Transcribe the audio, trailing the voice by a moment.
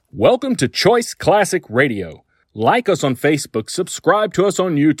Welcome to Choice Classic Radio. Like us on Facebook, subscribe to us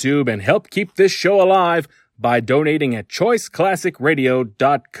on YouTube, and help keep this show alive by donating at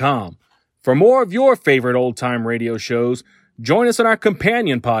choiceclassicradio.com. For more of your favorite old-time radio shows, join us on our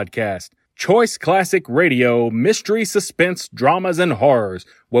companion podcast, Choice Classic Radio, Mystery, Suspense, Dramas, and Horrors,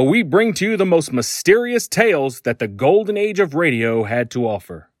 where we bring to you the most mysterious tales that the golden age of radio had to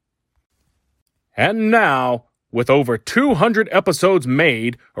offer. And now, with over 200 episodes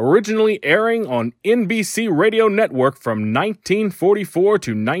made, originally airing on NBC Radio Network from 1944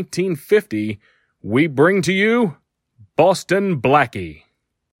 to 1950, we bring to you Boston Blackie.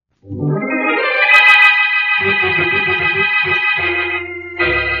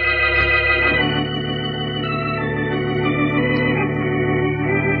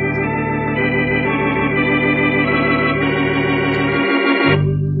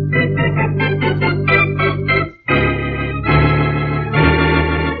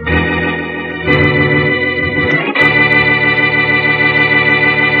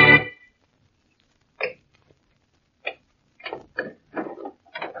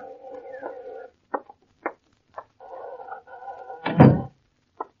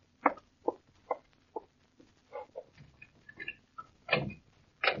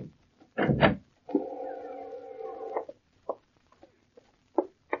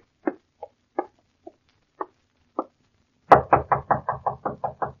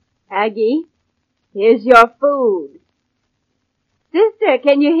 Aggie, here's your food. Sister,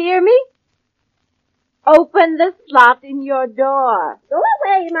 can you hear me? Open the slot in your door. Go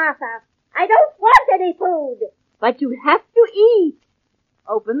away, Martha. I don't want any food. But you have to eat.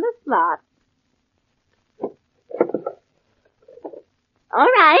 Open the slot.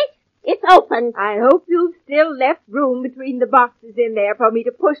 All right, it's open. I hope you've still left room between the boxes in there for me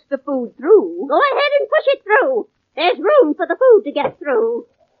to push the food through. Go ahead and push it through. There's room for the food to get through.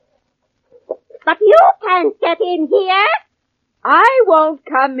 But you can't get in here. I won't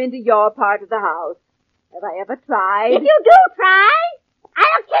come into your part of the house. Have I ever tried? If you do try,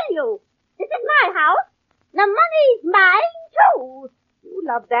 I'll kill you. This is my house. The money's mine, too. You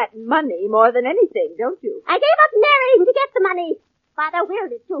love that money more than anything, don't you? I gave up marrying to get the money. Father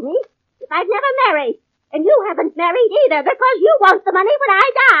willed it to me. If I'd never married. And you haven't married either because you want the money when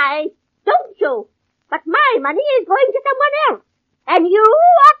I die. Don't you? But my money is going to someone else. And you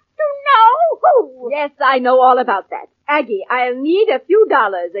ought to know who. Yes, I know all about that. Aggie, I'll need a few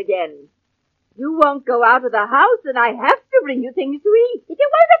dollars again. You won't go out of the house, and I have to bring you things to eat. If you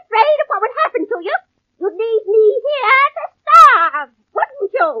weren't afraid of what would happen to you, you'd leave me here to starve,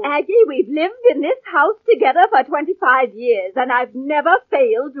 wouldn't you? Aggie, we've lived in this house together for 25 years, and I've never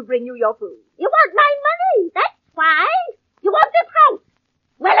failed to bring you your food. You want my money, that's why. You want this house.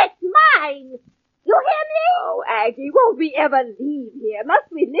 Well, it's mine. You hear me? Oh, Aggie, won't we ever leave here? Must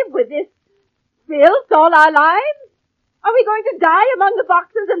we live with this filth all our lives? Are we going to die among the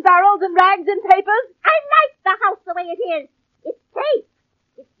boxes and barrels and rags and papers? I like the house the way it is. It's safe.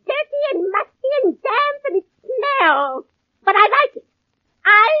 It's dirty and musty and damp and it smells. But I like it.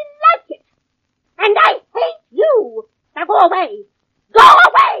 I like it. And I hate you. Now go away. Go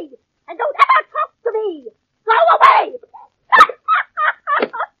away. And don't ever talk to me. Go away.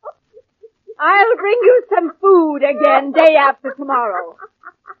 I'll bring you some food again day after tomorrow.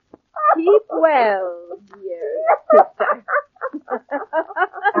 Keep well, dear sister.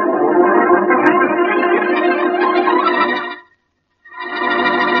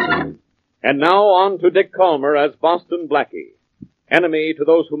 And now on to Dick Calmer as Boston Blackie. Enemy to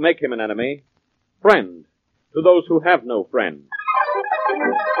those who make him an enemy. Friend to those who have no friend.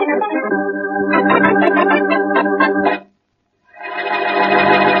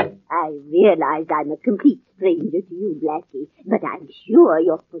 I realize I'm a complete stranger to you, Blackie, but I'm sure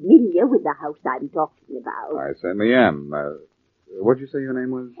you're familiar with the house I'm talking about. I certainly am. What'd you say your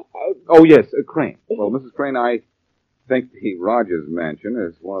name was? Oh, yes, Crane. Well, Mrs. Crane, I think the Rogers Mansion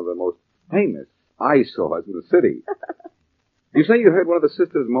is one of the most famous eyesores in the city. You say you heard one of the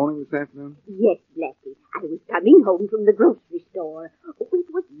sisters moaning this afternoon? Yes, Blackie. I was coming home from the grocery store. Oh,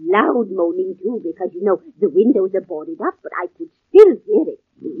 it was loud moaning, too, because, you know, the windows are boarded up, but I could still hear it.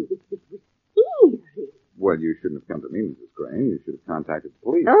 It was eerie. Well, you shouldn't have come to me, Mrs. Crane. You should have contacted the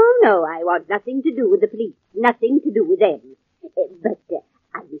police. Oh, no, I want nothing to do with the police. Nothing to do with them. But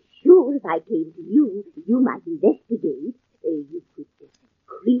I was sure if I came to you, you might investigate. You could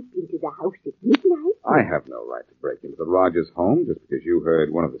creep into the house at midnight. I have no right to break into the Rogers home just because you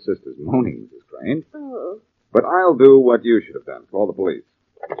heard one of the sisters moaning, Mrs. Crane. Oh. But I'll do what you should have done. Call the police.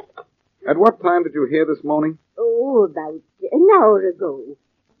 At what time did you hear this moaning? Oh, about an hour ago.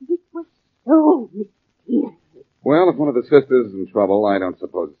 It was so mysterious. Well, if one of the sisters is in trouble, I don't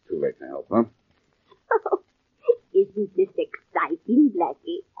suppose it's too late to help, huh? Oh, isn't this exciting,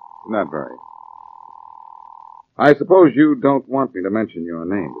 Blackie? Not very. I suppose you don't want me to mention your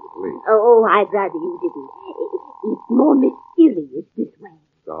name to the police. Oh, I'd rather you didn't. It's more mysterious this way.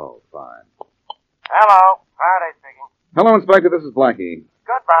 Oh, fine. Hello, Faraday speaking. Hello, Inspector. This is Blackie.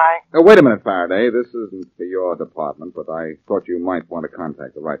 Goodbye. Wait a minute, Faraday. This isn't for your department, but I thought you might want to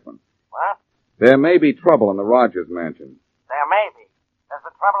contact the right one. What? There may be trouble in the Rogers mansion. There may be. There's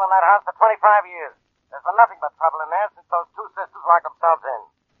been trouble in that house for 25 years. There's been nothing but trouble in there since those two sisters locked themselves in.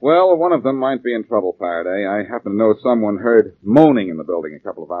 Well, one of them might be in trouble, Faraday. I happen to know someone heard moaning in the building a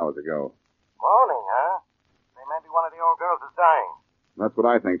couple of hours ago. Moaning, huh? Say maybe one of the old girls is dying. That's what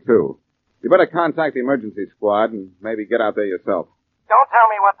I think, too. You better contact the emergency squad and maybe get out there yourself. Don't tell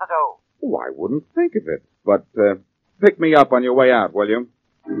me what to do. Oh, I wouldn't think of it. But pick me up on your way out, will you?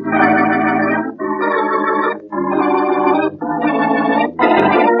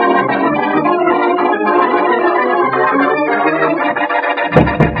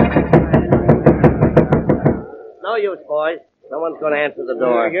 No use, boys. Someone's going to answer the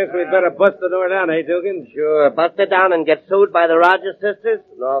door. I guess we'd better bust the door down, eh, Dugan? Sure. Bust it down and get sued by the Rogers sisters?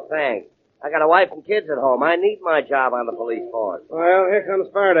 No, thanks. I got a wife and kids at home. I need my job on the police force. Well, here comes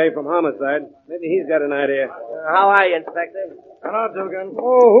Faraday from homicide. Maybe he's got an idea. How are you, Inspector? Hello, Dugan.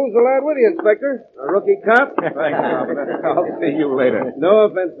 Oh, who's the lad with you, Inspector? A rookie cop? Thanks, Robert. I'll see you later. No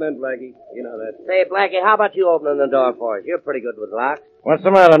offense meant, Blackie. You know that. Say, Blackie, how about you opening the door for us? You're pretty good with locks. What's the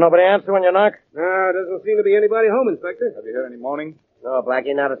matter? Nobody answer when you knock? No, doesn't seem to be anybody home, Inspector. Have you heard any moaning? No,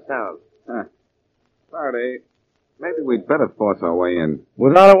 Blackie, not a sound. Faraday, maybe we'd better force our way in.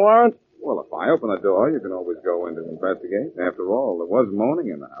 Without a warrant? Well, if I open the door, you can always go in to investigate. After all, there was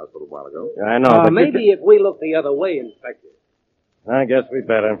moaning in the house a little while ago. I know, but maybe if we look the other way, Inspector. I guess we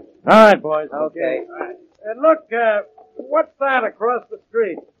better. All right, boys. Okay. And look, what's that across the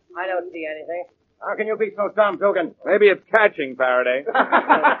street? I don't see anything. How can you be so dumb, Dugan? Maybe it's catching, Faraday.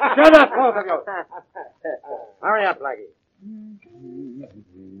 Shut up, both of you. Hurry up, Blackie.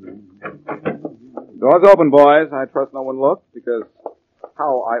 Doors open, boys. I trust no one looks, because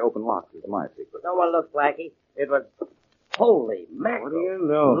how I open locks is my secret. No one looked, Blackie. It was... Holy mackerel. What do you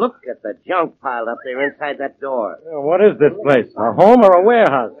know? Look at the junk piled up there inside that door. What is this place? A home or a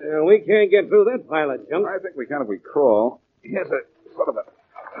warehouse? We can't get through that pile of junk. I think we can if we crawl. Here's a sort of a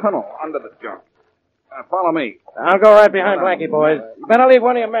tunnel under the junk. Follow me. I'll go right behind Blackie, boys. You better leave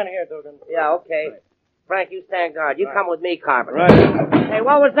one of your men here, Dugan. Yeah, okay. Frank, you stand guard. You come with me, Carpenter. Right. Hey,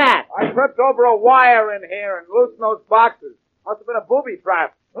 what was that? I tripped over a wire in here and loosened those boxes. Must have been a booby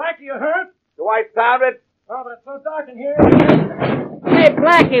trap. Blackie, you hurt? Do I sound it? Oh, but it's so dark in here. Hey,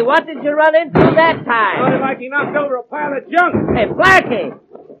 Blackie, what did you run into that time? Sounded like he knocked over a pile of junk. Hey, Blackie!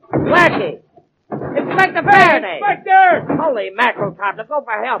 Blackie! Inspector Faraday! Inspector! Holy mackerel, Carpenter, go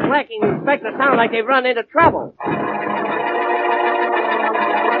for help. Blackie and the Inspector sound like they've run into trouble.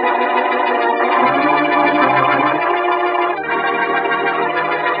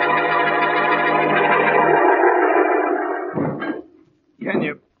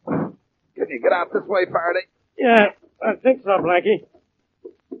 Can you get out this way, Faraday? Yeah, I think so, Blackie.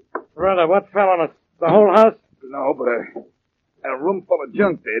 Brother, what fell on us? The whole house? No, but a room full of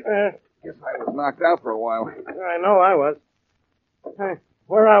junk did. Guess I was knocked out for a while. I know I was.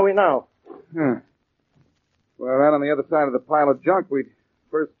 Where are we now? We're right on the other side of the pile of junk we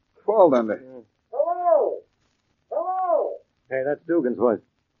first crawled under. Hello! Hello! Hey, that's Dugan's voice.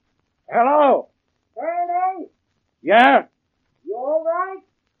 Hello? Faraday? Yeah? You all right?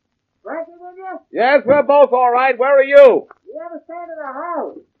 Blackie with you? Yes, we're both all right. Where are you? The other side of the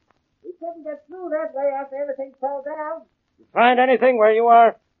house. We couldn't get through that way after everything fell down. Find anything where you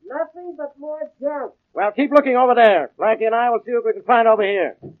are? Nothing but more junk. Well, keep looking over there. Blackie and I will see what we can find over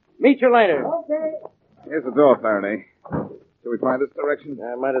here. Meet you later. Okay. Here's the door, Faraday. Shall we try this direction?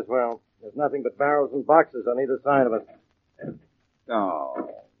 Yeah, might as well. There's nothing but barrels and boxes on either side of us. Oh.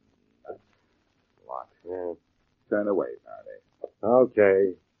 That's locked. Yeah. Turn away, Faraday.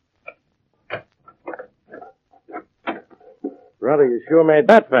 Okay. Brother, you sure made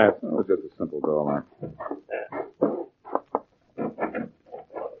that fast. It was just a simple door lock.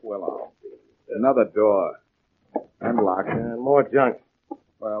 Well, another door. And locked. More junk.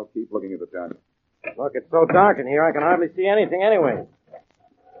 Well, keep looking at the junk. Look, it's so dark in here, I can hardly see anything anyway.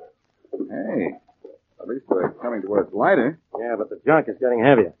 Hey, at least we're coming to where it's lighter. Yeah, but the junk is getting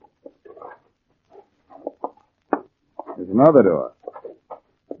heavier. There's another door.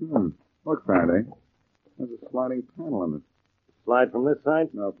 Look, Faraday. There's a sliding panel in it. Slide from this side?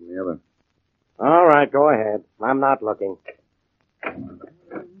 No, from the other. All right, go ahead. I'm not looking.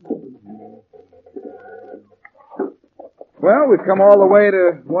 Well, we've come all the way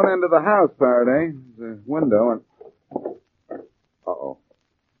to one end of the house, Faraday. There's a window and... Uh-oh.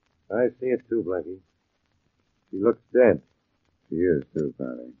 I see it too, Blackie. She looks dead. She is, too,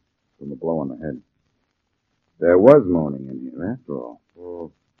 Faraday. From a blow on the head. There was moaning in here, after all.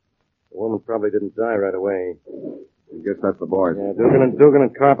 Oh. The woman probably didn't die right away. I guess that's the boys. Yeah, Dugan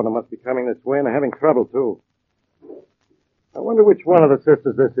and Carpenter must be coming this way, and they're having trouble, too. I wonder which one of the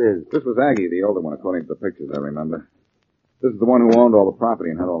sisters this is. This was Aggie, the older one, according to the pictures I remember. This is the one who owned all the property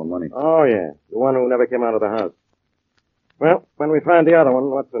and had all the money. Oh, yeah. The one who never came out of the house. Well, when we find the other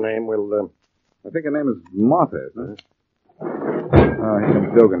one, what's her name, we'll, I think her name is Martha, isn't it? Oh, here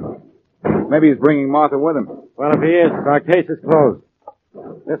comes Dugan. Maybe he's bringing Martha with him. Well, if he is, our case is closed.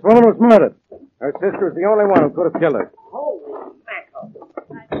 This woman was murdered. Her sister is the only one who could have killed her. Holy mackerel.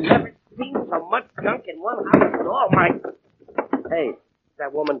 I've never seen so much junk in one house in all my... Hey, is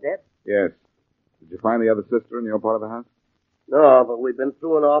that woman dead? Yes. Did you find the other sister in your part of the house? No, but we've been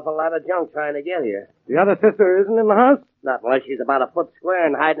through an awful lot of junk trying to get here. The other sister isn't in the house? Not unless she's about a foot square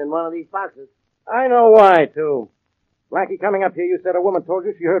and hiding in one of these boxes. I know why, too. Blackie, coming up here, you said a woman told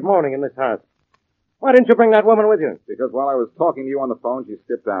you she heard moaning in this house. Why didn't you bring that woman with you? Because while I was talking to you on the phone, she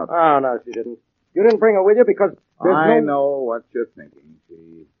skipped out. Oh, no, she didn't. You didn't bring her with you because I know what you're thinking.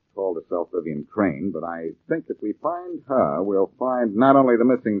 She called herself Vivian Crane, but I think if we find her, we'll find not only the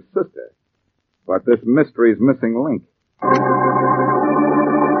missing sister, but this mystery's missing link.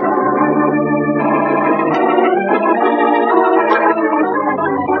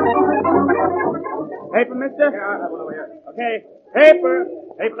 Paper, mister? Yeah, I have one over here. Okay. Paper.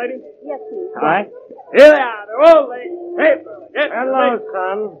 Paper, lady? Yes, please. All right. Here they are. They're all late. Paper. Get Hello,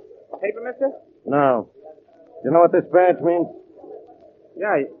 son. Paper, mister? No. You know what this badge means?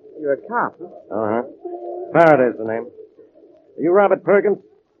 Yeah, you're a cop, huh? Uh-huh. Faraday's the name. Are you Robert Perkins?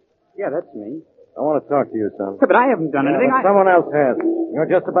 Yeah, that's me. I want to talk to you, son. But I haven't done anything. But someone else has. You're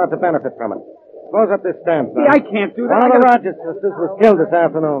just about to benefit from it. Close up this stamp, son. See, I can't do that. One of the Rogers sisters was killed this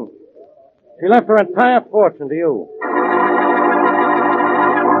afternoon. She left her entire fortune to you.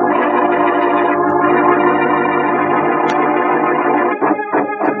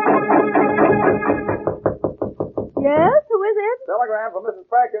 Yes, who is it? Telegram from Mrs.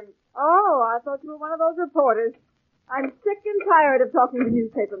 Perkins. Oh, I thought you were one of those reporters. I'm sick and tired of talking to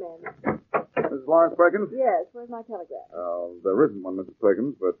newspaper men. Mrs. Lawrence Perkins? Yes, where's my telegram? There isn't one, Mrs.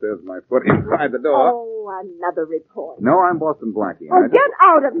 Perkins, but there's my foot inside the door. Oh, another report. No, I'm Boston Blackie. Oh, get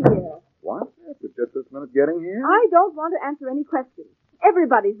out of here. What? It's just this minute getting here? I don't want to answer any questions.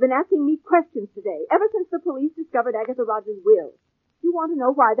 Everybody's been asking me questions today, ever since the police discovered Agatha Rogers' will. You want to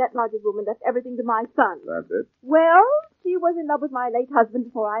know why that Rogers woman left everything to my son? That's it. Well, she was in love with my late husband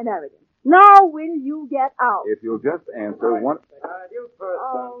before I married him. Now will you get out? If you'll just answer one... You first,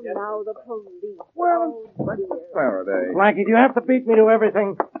 Oh, now the police. Well, oh, dear. Faraday. Blackie, do you have to beat me to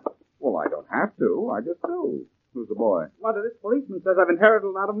everything? Well, I don't have to. I just do. Who's the boy? Mother, this policeman says I've inherited a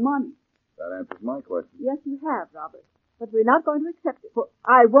lot of money. That answers my question. Yes, you have, Robert. But we're not going to accept it.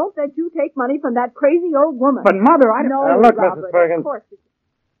 I won't let you take money from that crazy old woman. But, Mother, I don't... No, Look, Robert, Mrs. Perkins. Of course it...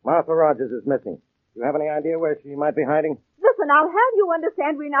 Martha Rogers is missing. Do you have any idea where she might be hiding? Listen, I'll have you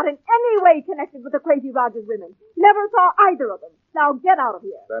understand we're not in any way connected with the crazy Rogers women. Never saw either of them. Now get out of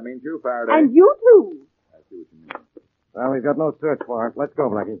here. That means you, Faraday. And you too. I see what you mean. Well, we've got no search warrant. Let's go,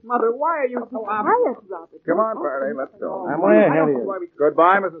 Blackie. Mother, why are you so Quiet, Robert. Come on, Faraday, let's go. I'm way ahead of you.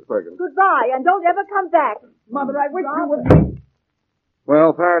 Goodbye, Mrs. Perkins. Goodbye, and don't ever come back. Mother, I wish you would...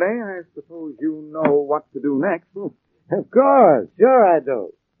 Well, Faraday, I suppose you know what to do next. Of course. Sure I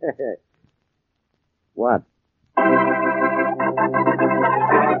do. What?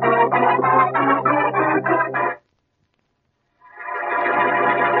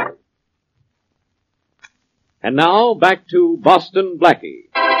 And now, back to Boston Blackie.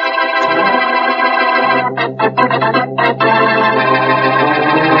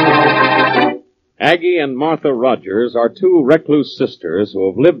 Aggie and Martha Rogers are two recluse sisters who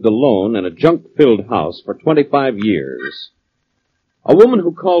have lived alone in a junk-filled house for 25 years. A woman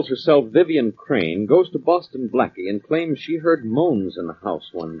who calls herself Vivian Crane goes to Boston Blackie and claims she heard moans in the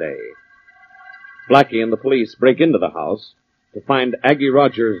house one day. Blackie and the police break into the house to find Aggie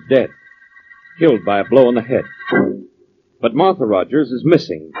Rogers dead, killed by a blow on the head. But Martha Rogers is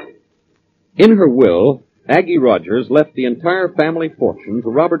missing. In her will, Aggie Rogers left the entire family fortune to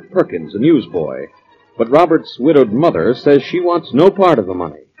Robert Perkins, a newsboy. But Robert's widowed mother says she wants no part of the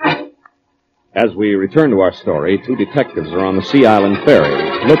money. As we return to our story, two detectives are on the Sea Island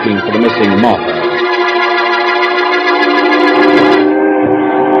ferry looking for the missing Martha.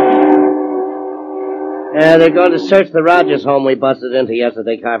 They're going to search the Rogers home we busted into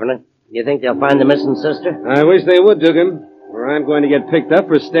yesterday, Carpenter. You think they'll find the missing sister? I wish they would, Dugan. or I'm going to get picked up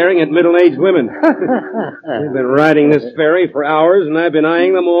for staring at middle-aged women. We've been riding this ferry for hours, and I've been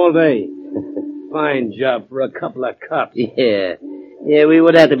eyeing them all day. Fine job for a couple of cops. Yeah. Yeah, we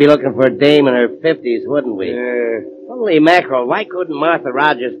would have to be looking for a dame in her 50s, wouldn't we? Holy mackerel, why couldn't Martha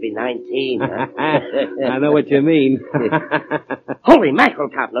Rogers be 19? Huh? I know what you mean. Holy mackerel,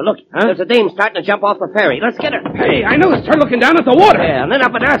 Copper, look. Huh? There's a dame starting to jump off the ferry. Let's get her. Hey, I noticed her looking down at the water. Yeah, and then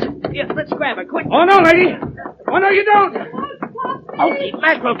up at us. Yeah, let's grab her, quick. Oh, no, lady. Oh, no, you don't. Holy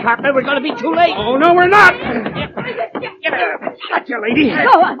mackerel, Copper, we're going to be too late. Oh, no, we're not. Get her. Gotcha, lady.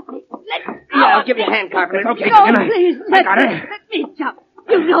 Go on. I'll give you a hand, Copper. Okay, No, please. I got her. Let me jump.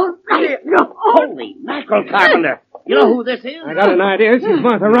 You don't right. No. Holy mackerel, Carpenter. You know who this is? I got an idea. She's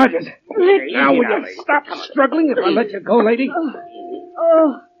Martha Rogers. Now, would you stop struggling if I let you go, lady?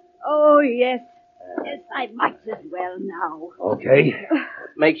 Oh, yes. Yes, I might as well now. Okay.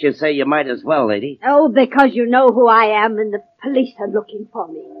 Makes you say you might as well, lady. Oh, because you know who I am and the police are looking for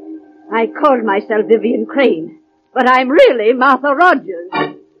me. I called myself Vivian Crane, but I'm really Martha Rogers.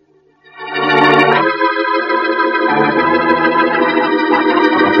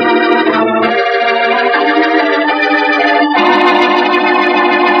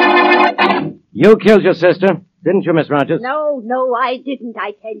 You killed your sister, didn't you, Miss Rogers? No, I didn't,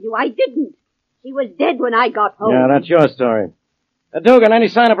 I tell you. I didn't. She was dead when I got home. Yeah, that's your story. Dugan, any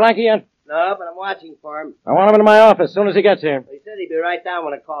sign of Blackie yet? No, but I'm watching for him. I want him in my office as soon as he gets here. He said he'd be right down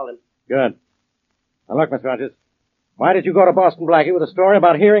when I called him. Good. Now look, Miss Rogers. Why did you go to Boston Blackie with a story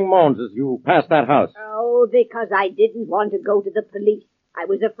about hearing moans as you passed that house? Oh, because I didn't want to go to the police. I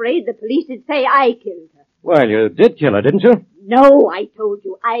was afraid the police would say I killed her. Well, you did kill her, didn't you? No, I told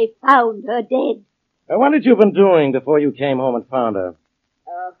you. I found her dead. What had you been doing before you came home and found her?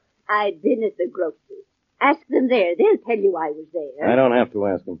 I'd been at the grocery. Ask them there. They'll tell you I was there. I don't have to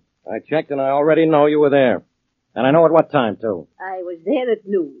ask them. I checked and I already know you were there. And I know at what time, too. I was there at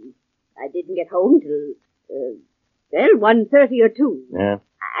noon. I didn't get home till, 1:30 or 2. Yeah?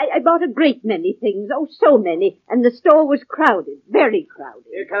 I bought a great many things. Oh, so many. And the store was crowded. Very crowded.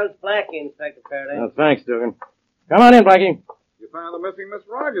 Here comes Blackie, Inspector Faraday. Oh, thanks, Dugan. Come on in, Blackie. You found the missing Miss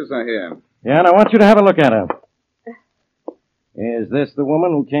Rogers, I hear. Yeah, and I want you to have a look at her. Is this the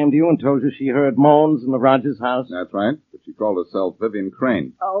woman who came to you and told you she heard moans in the Rogers house? That's right. But she called herself Vivian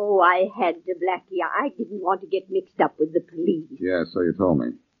Crane. Oh, I had to, Blackie. I didn't want to get mixed up with the police. Yeah, so you told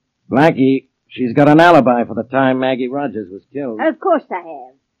me. Blackie, she's got an alibi for the time Maggie Rogers was killed. Of course I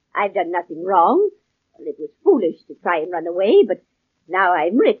have. I've done nothing wrong. Well, it was foolish to try and run away, but now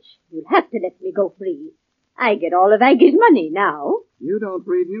I'm rich. You'll have to let me go free. I get all of Aggie's money now. You don't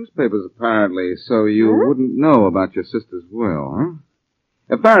read newspapers, apparently, so you wouldn't know about your sister's will,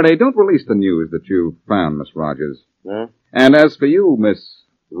 huh? Faraday, don't release the news that you found Miss Rogers. Huh? And as for you, Miss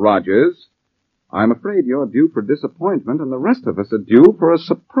Rogers, I'm afraid you're due for disappointment, and the rest of us are due for a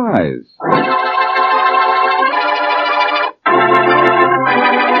surprise.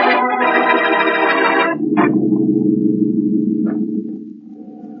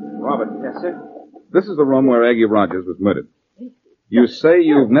 Robert. Yes, sir? This is the room where Aggie Rogers was murdered. You say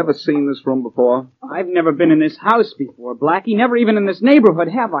you've never seen this room before? I've never been in this house before, Blackie. Never even in this neighborhood,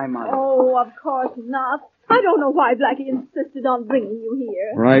 have I, Mother? Oh, of course not. I don't know why Blackie insisted on bringing you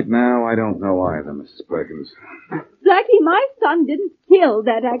here. Right now, I don't know either, Mrs. Perkins. Blackie, my son didn't kill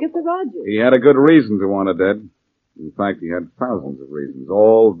that Agatha Rogers. He had a good reason to want her dead. In fact, he had thousands of reasons,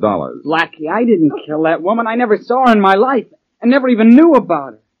 all dollars. Blackie, I didn't kill that woman. I never saw her in my life, and never even knew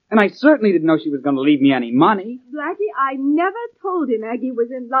about her. And I certainly didn't know she was going to leave me any money. Blackie, I never told him Aggie was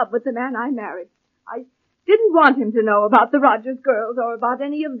in love with the man I married. I didn't want him to know about the Rogers girls or about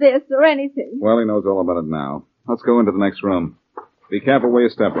any of this or anything. Well, he knows all about it now. Let's go into the next room. Be careful where you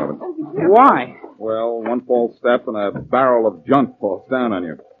step, Robert. Why? Well, one false step and a barrel of junk falls down on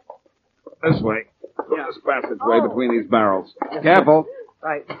you. This way. This passageway between these barrels. Careful.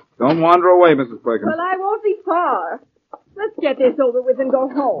 Right. Don't wander away, Mrs. Perkins. Well, I won't be far. Let's get this over with and go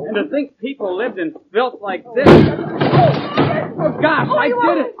home. And to think people lived in filth like this. Oh gosh, I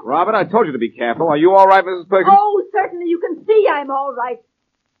did it. Robert, I told you to be careful. Are you all right, Mrs. Perkins? Oh, certainly. You can see I'm all right.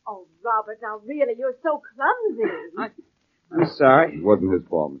 Oh, Robert, now really, you're so clumsy. I'm sorry. It wasn't his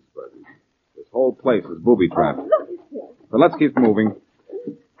fault, Mrs. Perkins. This whole place is booby-trapped. Oh, look at this. But let's keep moving.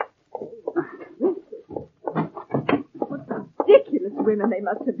 Ridiculous women they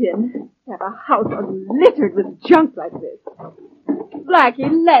must have been. To have a house littered with junk like this. Blackie,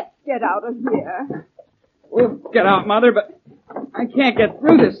 let's get out of here. We'll get out, Mother, but I can't get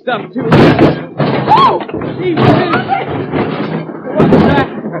through this stuff too. Oh! Gee, what's that?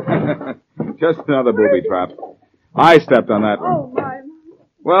 Just another booby trap. I stepped on that one. Oh, my.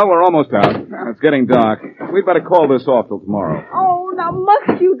 Well, we're almost out. Let's getting dark. We'd better call this off till tomorrow. Oh, now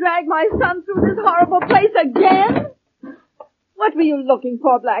must you drag my son through this horrible place again? What were you looking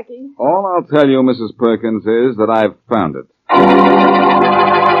for, Blackie? All I'll tell you, Mrs. Perkins, is that I've found it.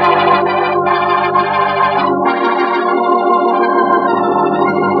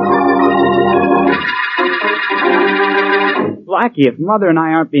 Blackie, if Mother and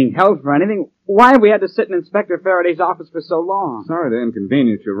I aren't being held for anything, why have we had to sit in Inspector Faraday's office for so long? Sorry to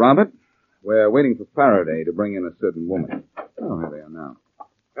inconvenience you, Robert. We're waiting for Faraday to bring in a certain woman. Oh, here they are now.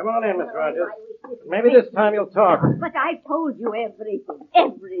 Come on in, Miss Rogers. Maybe this time you'll talk. But I told you everything.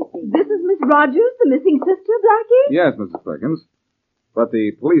 Everything. This is Miss Rogers, the missing sister, Blackie? Yes, Mrs. Perkins. But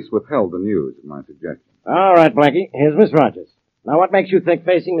the police withheld the news at my suggestion. All right, Blackie. Here's Miss Rogers. Now, what makes you think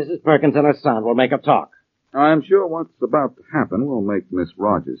facing Mrs. Perkins and her son will make her talk? I'm sure what's about to happen will make Miss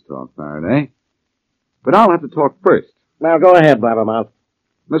Rogers talk, Faraday. But I'll have to talk first. Now, go ahead, Blabbermouth.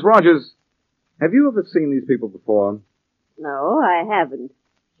 Miss Rogers, have you ever seen these people before? No, I haven't.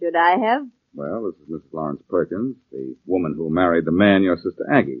 Should I have? Well, this is Mrs. Lawrence Perkins, the woman who married the man your sister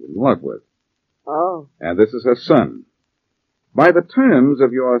Aggie was in love with. Oh. And this is her son. By the terms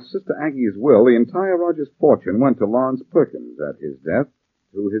of your sister Aggie's will, the entire Rogers fortune went to Lawrence Perkins at his death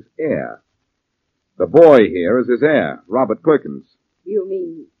to his heir. The boy here is his heir, Robert Perkins. You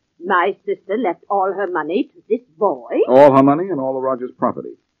mean my sister left all her money to this boy? All her money and all the Rogers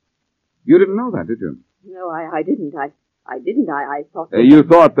property. You didn't know that, did you? No, I didn't. I didn't. I thought... You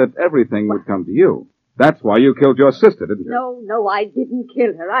thought that everything would come to you. That's why you killed your sister, didn't you? No, I didn't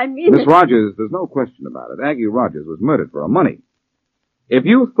kill her. I mean... Miss Rogers, there's no question about it. Aggie Rogers was murdered for her money. If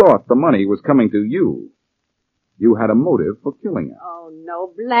you thought the money was coming to you, you had a motive for killing her. Oh, no,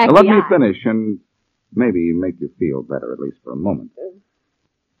 Blackie, Now, let me finish and maybe make you feel better, at least for a moment.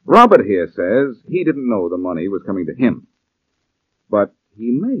 Robert here says he didn't know the money was coming to him. But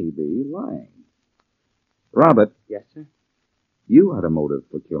he may be lying. Robert. Yes, sir? You had a motive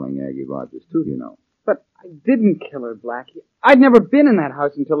for killing Aggie Rogers, too, you know. But I didn't kill her, Blackie. I'd never been in that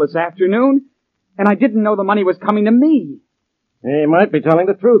house until this afternoon, and I didn't know the money was coming to me. He might be telling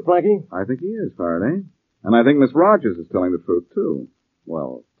the truth, Blackie. I think he is, Faraday. And I think Miss Rogers is telling the truth, too.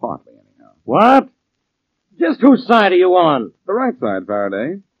 Well, partly, anyhow. What? Just whose side are you on? The right side,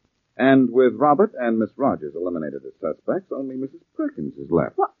 Faraday. And with Robert and Miss Rogers eliminated as suspects, only Mrs. Perkins is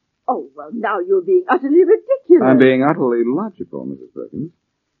left. What? Oh, well, now you're being utterly ridiculous. I'm being utterly logical, Mrs. Perkins.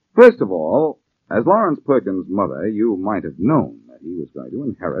 First of all, as Lawrence Perkins' mother, you might have known that he was going to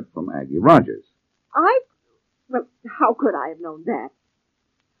inherit from Aggie Rogers. Well, how could I have known that?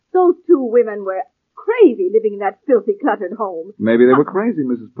 Those two women were crazy living in that filthy, cluttered home. Maybe they were crazy,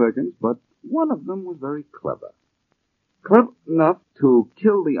 Mrs. Perkins, but one of them was very clever. Clever enough to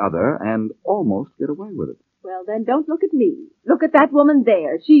kill the other and almost get away with it. Well, then don't look at me. Look at that woman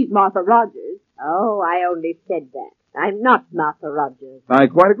there. She's Martha Rogers. Oh, I only said that. I'm not Martha Rogers. I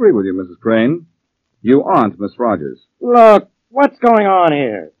quite agree with you, Mrs. Crane. You aren't Miss Rogers. Look, what's going on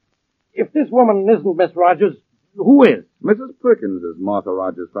here? If this woman isn't Miss Rogers, who is? Mrs. Perkins is Martha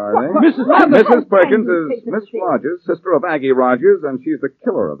Rogers, Faraday. Mrs. Perkins is Miss Rogers, sister of Aggie Rogers, and she's the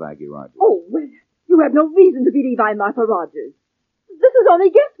killer of Aggie Rogers. Oh, well, you have no reason to believe I'm Martha Rogers. This is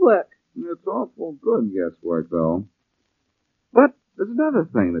only guesswork. It's awful good guesswork, though. But there's another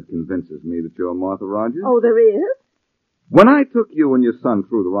thing that convinces me that you're Martha Rogers. Oh, there is? When I took you and your son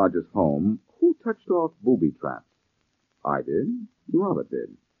through the Rogers home, who touched off booby traps? I did. Robert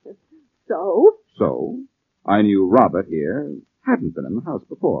did. So? So, I knew Robert here hadn't been in the house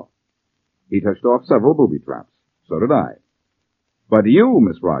before. He touched off several booby traps. So did I. But you,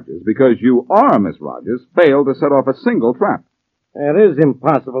 Miss Rogers, because you are Miss Rogers, failed to set off a single trap. It is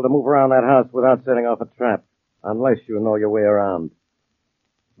impossible to move around that house without setting off a trap, unless you know your way around.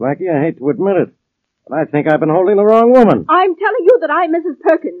 Blackie, I hate to admit it, but I think I've been holding the wrong woman. I'm telling you that I'm Mrs.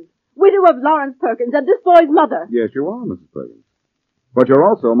 Perkins, widow of Lawrence Perkins, and this boy's mother. Yes, you are, Mrs. Perkins. But you're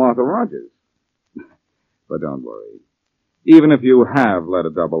also Martha Rogers. But don't worry. Even if you have led a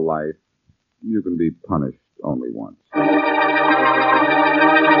double life, you can be punished only once.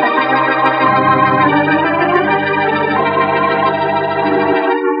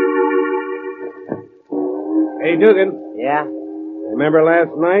 Hey, Dugan. Yeah? Remember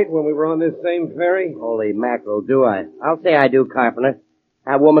last night when we were on this same ferry? Holy mackerel, do I? I'll say I do, Carpenter.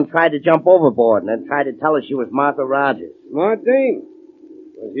 That woman tried to jump overboard and then tried to tell us she was Martha Rogers. Smart dame.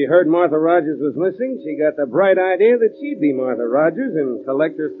 When she heard Martha Rogers was missing, she got the bright idea that she'd be Martha Rogers and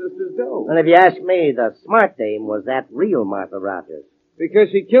collect her sister's dough. And if you ask me, the smart dame was that real Martha Rogers. Because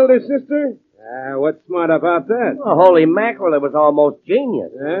she killed her sister? What's smart about that? Well, holy mackerel, it was almost genius.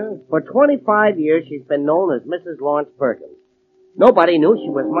 Yeah? For 25 years, she's been known as Mrs. Lawrence Perkins. Nobody knew she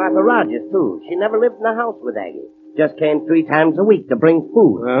was Martha Rogers, too. She never lived in the house with Aggie. Just came 3 times a week to bring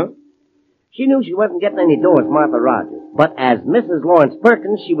food. Huh? She knew she wasn't getting any dough as Martha Rogers. But as Mrs. Lawrence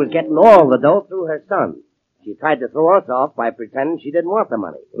Perkins, she was getting all the dough through her son. She tried to throw us off by pretending she didn't want the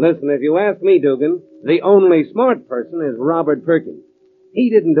money. Listen, if you ask me, Dugan, the only smart person is Robert Perkins.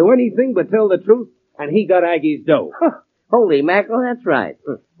 He didn't do anything but tell the truth, and he got Aggie's dough. Holy mackerel, that's right.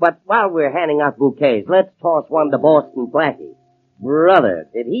 But while we're handing out bouquets, let's toss one to Boston Blackie. Brother,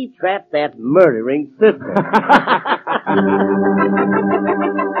 did he trap that murdering sister?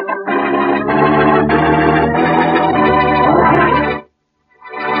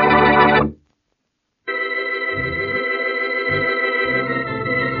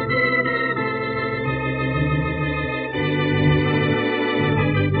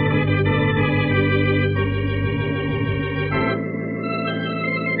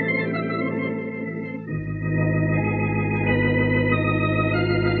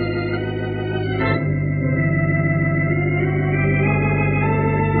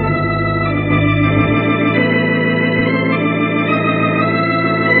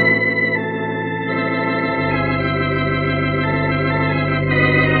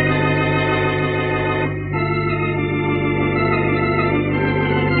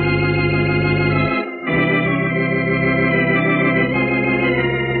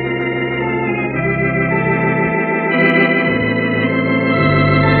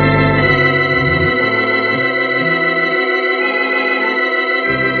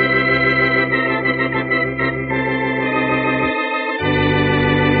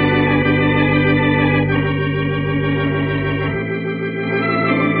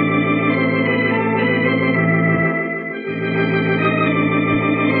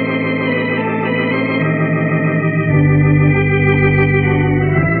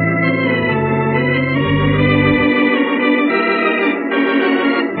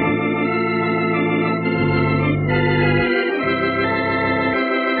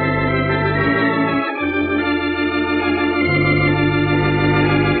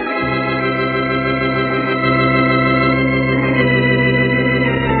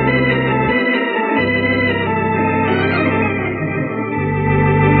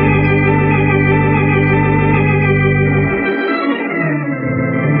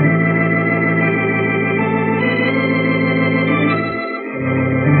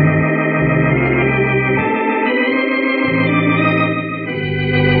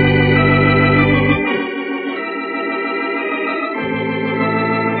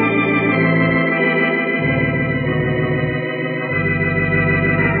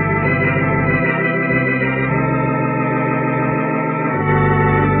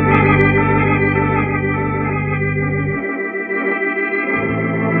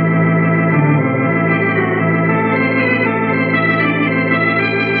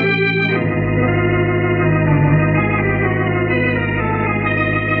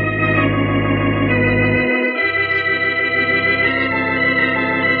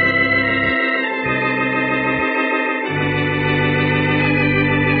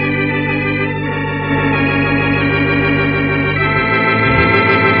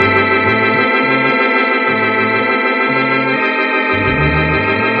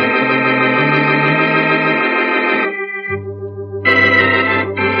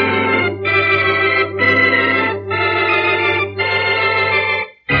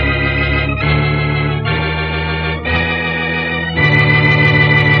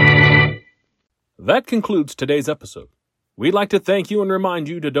 That concludes today's episode. We'd like to thank you and remind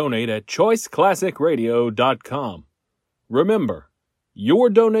you to donate at choiceclassicradio.com. Remember, your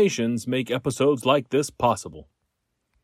donations make episodes like this possible.